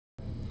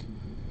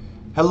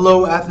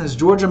Hello, Athens,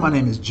 Georgia. My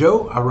name is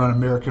Joe. I run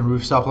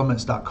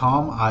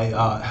AmericanRoofSupplements.com.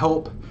 I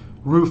help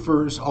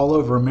roofers all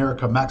over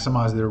America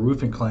maximize their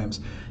roofing claims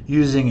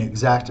using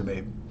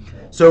Xactimate.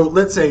 So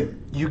let's say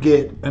you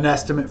get an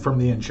estimate from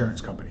the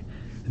insurance company.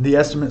 And the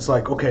estimate's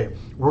like, okay,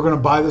 we're going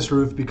to buy this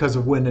roof because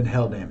of wind and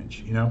hail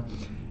damage,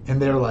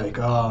 And they're like,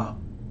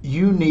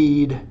 you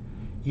need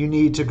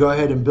to go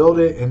ahead and build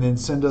it and then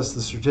send us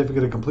the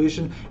certificate of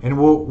completion, and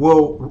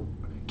we'll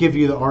give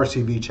you the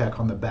RCV check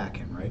on the back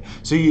end, right?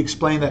 So you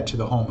explain that to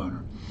the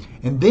homeowner.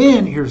 And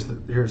then here's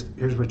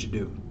what you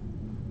do.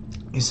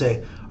 You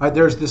say, all right,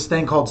 there's this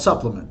thing called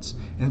supplements.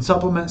 And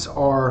supplements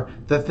are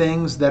the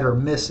things that are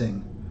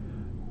missing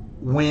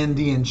when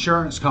the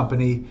insurance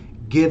company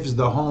gives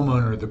the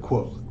homeowner the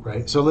quote,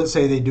 right? So let's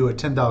say they do a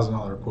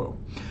 $10,000 quote,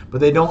 but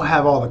they don't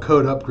have all the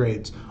code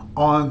upgrades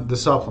on the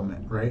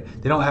supplement, right?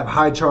 They don't have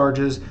high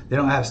charges, they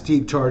don't have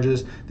steep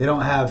charges, they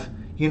don't have,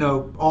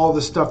 all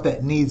the stuff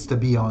that needs to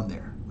be on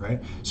there,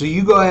 right? So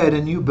you go ahead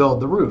and you build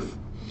the roof,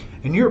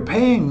 and you're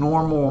paying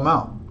normal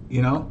amount,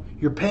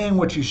 you're paying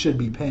what you should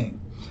be paying,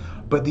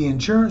 but the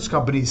insurance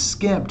company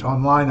skimped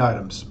on line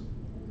items.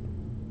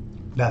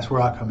 That's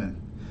where I come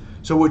in.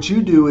 So what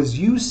you do is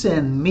you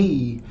send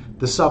me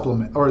the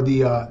supplement or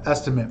the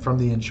estimate from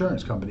the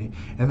insurance company,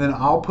 and then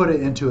I'll put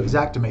it into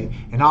Xactimate,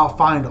 and I'll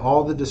find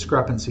all the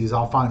discrepancies.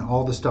 I'll find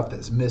all the stuff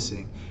that's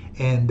missing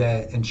in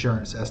that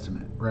insurance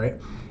estimate, right?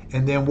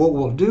 And then what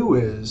we'll do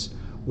is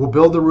we'll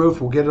build the roof,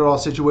 we'll get it all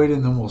situated,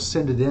 and then we'll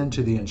send it in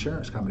to the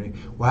insurance company.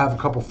 We'll have a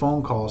couple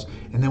phone calls,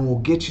 and then we'll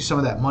get you some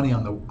of that money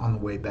on the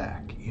way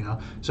back,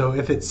 So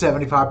if it's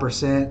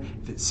 75%,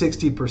 if it's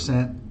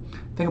 60%,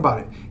 think about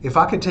it. If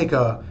I could take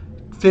a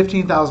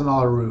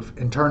 $15,000 roof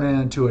and turn it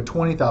into a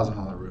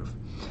 $20,000 roof,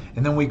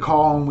 and then we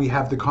call and we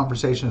have the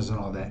conversations and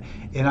all that,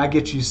 and I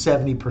get you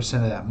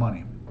 70% of that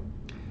money,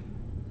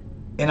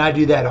 and I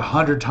do that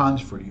 100 times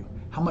for you,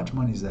 how much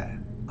money is that?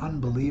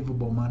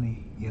 Unbelievable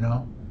money,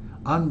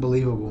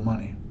 unbelievable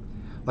money.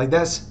 Like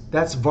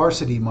that's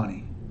varsity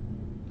money.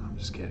 I'm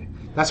just kidding.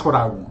 That's what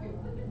I want.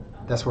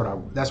 That's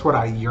what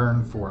I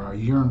yearn for. I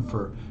yearn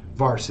for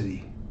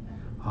varsity.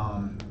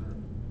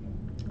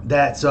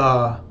 That's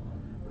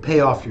pay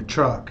off your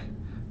truck.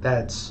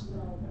 That's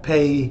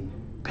pay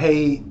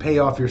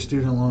off your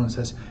student loans.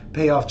 That's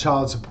pay off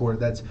child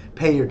support. That's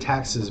pay your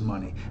taxes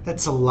money.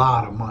 That's a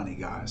lot of money,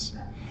 guys.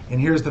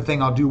 And here's the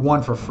thing, I'll do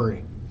one for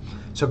free.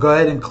 So go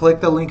ahead and click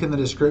the link in the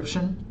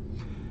description.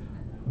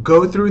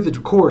 Go through the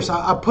course.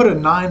 I put a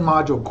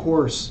 9-module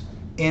course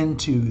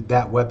into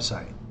that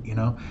website,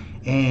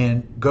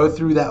 and go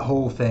through that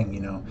whole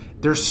thing,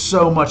 There's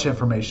so much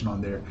information on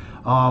there.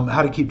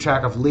 How to keep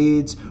track of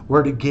leads,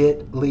 where to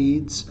get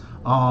leads,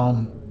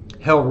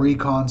 Hell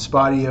Recon,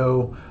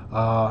 Spotio,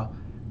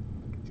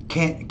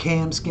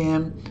 Cam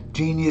Scam,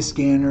 Genius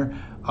Scanner,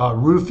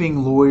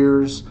 roofing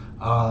lawyers.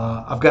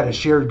 I've got a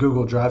shared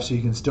Google Drive so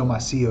you can steal my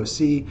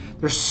COC.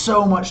 There's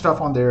so much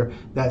stuff on there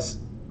that's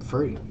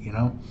free,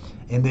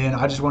 And then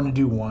I just want to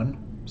do one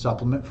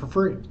supplement for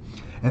free.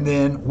 And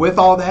then with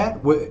all that,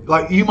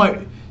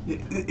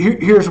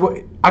 here's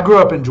what, I grew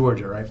up in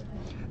Georgia, right?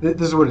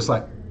 This is what it's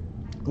like.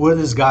 What does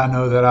this guy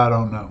know that I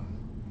don't know?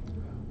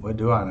 What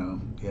do I know,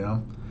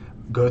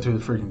 Go through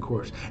the freaking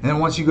course. And then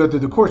once you go through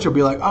the course, you'll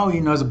be like, oh, he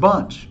knows a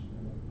bunch,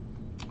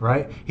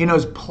 right? He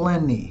knows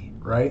plenty,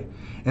 right?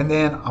 And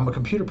then I'm a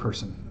computer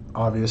person,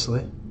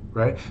 obviously,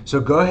 right? So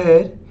go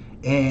ahead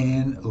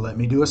and let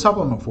me do a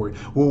supplement for you.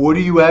 Well, what do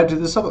you add to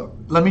the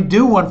supplement? Let me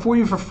do one for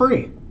you for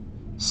free.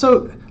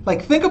 So,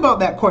 think about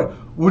that question.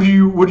 What do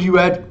you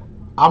add?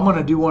 I'm going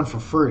to do one for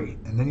free,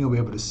 and then you'll be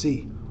able to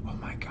see, oh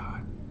my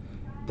God,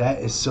 that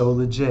is so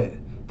legit.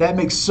 That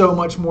makes so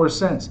much more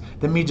sense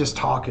than me just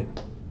talking.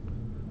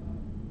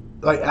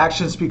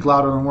 Actions speak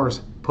louder than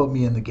words. Put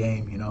me in the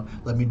game,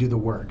 Let me do the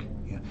work.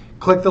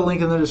 Click the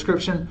link in the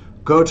description.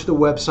 Go to the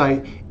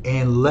website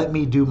and let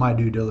me do my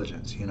due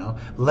diligence,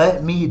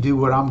 Let me do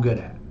what I'm good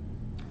at.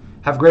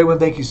 Have a great one.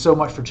 Thank you so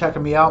much for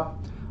checking me out.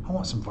 I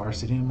want some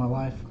varsity in my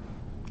life.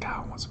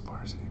 God, I want some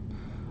varsity.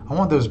 I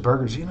want those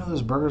burgers.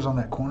 Those burgers on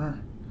that corner?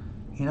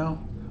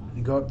 When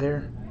you go up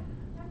there?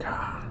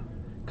 God.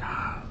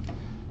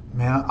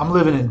 Man, I'm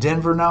living in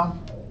Denver now,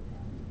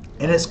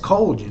 and it's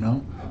cold,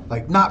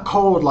 not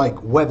cold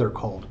like weather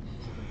cold.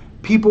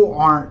 People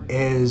aren't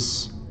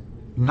as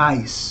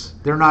nice.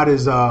 They're not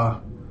as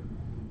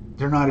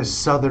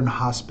southern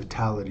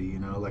hospitality,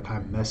 I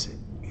miss it,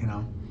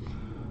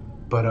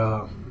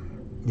 But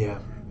yeah,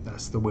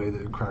 that's the way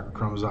that cracker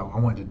crumbles out. I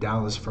went to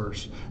Dallas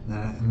first,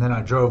 and then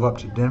I drove up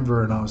to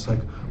Denver, and I was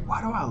like,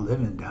 why do I live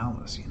in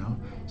Dallas,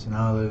 So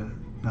now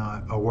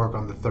I work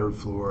on the 3rd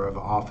floor of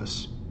an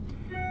office,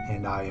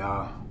 and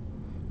I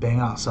bang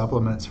out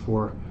supplements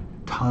for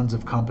tons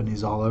of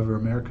companies all over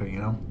America,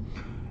 And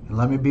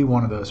let me be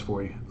one of those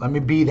for you. Let me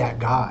be that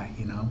guy,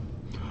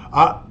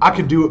 I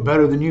could do it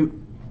better than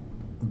you,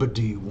 but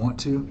do you want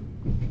to?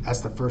 That's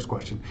the first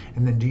question.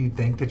 And then, do you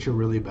think that you're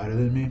really better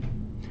than me?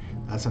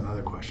 That's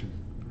another question.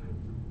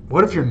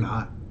 What if you're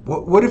not?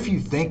 What if you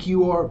think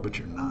you are, but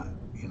you're not,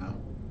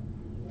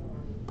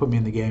 Put me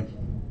in the game.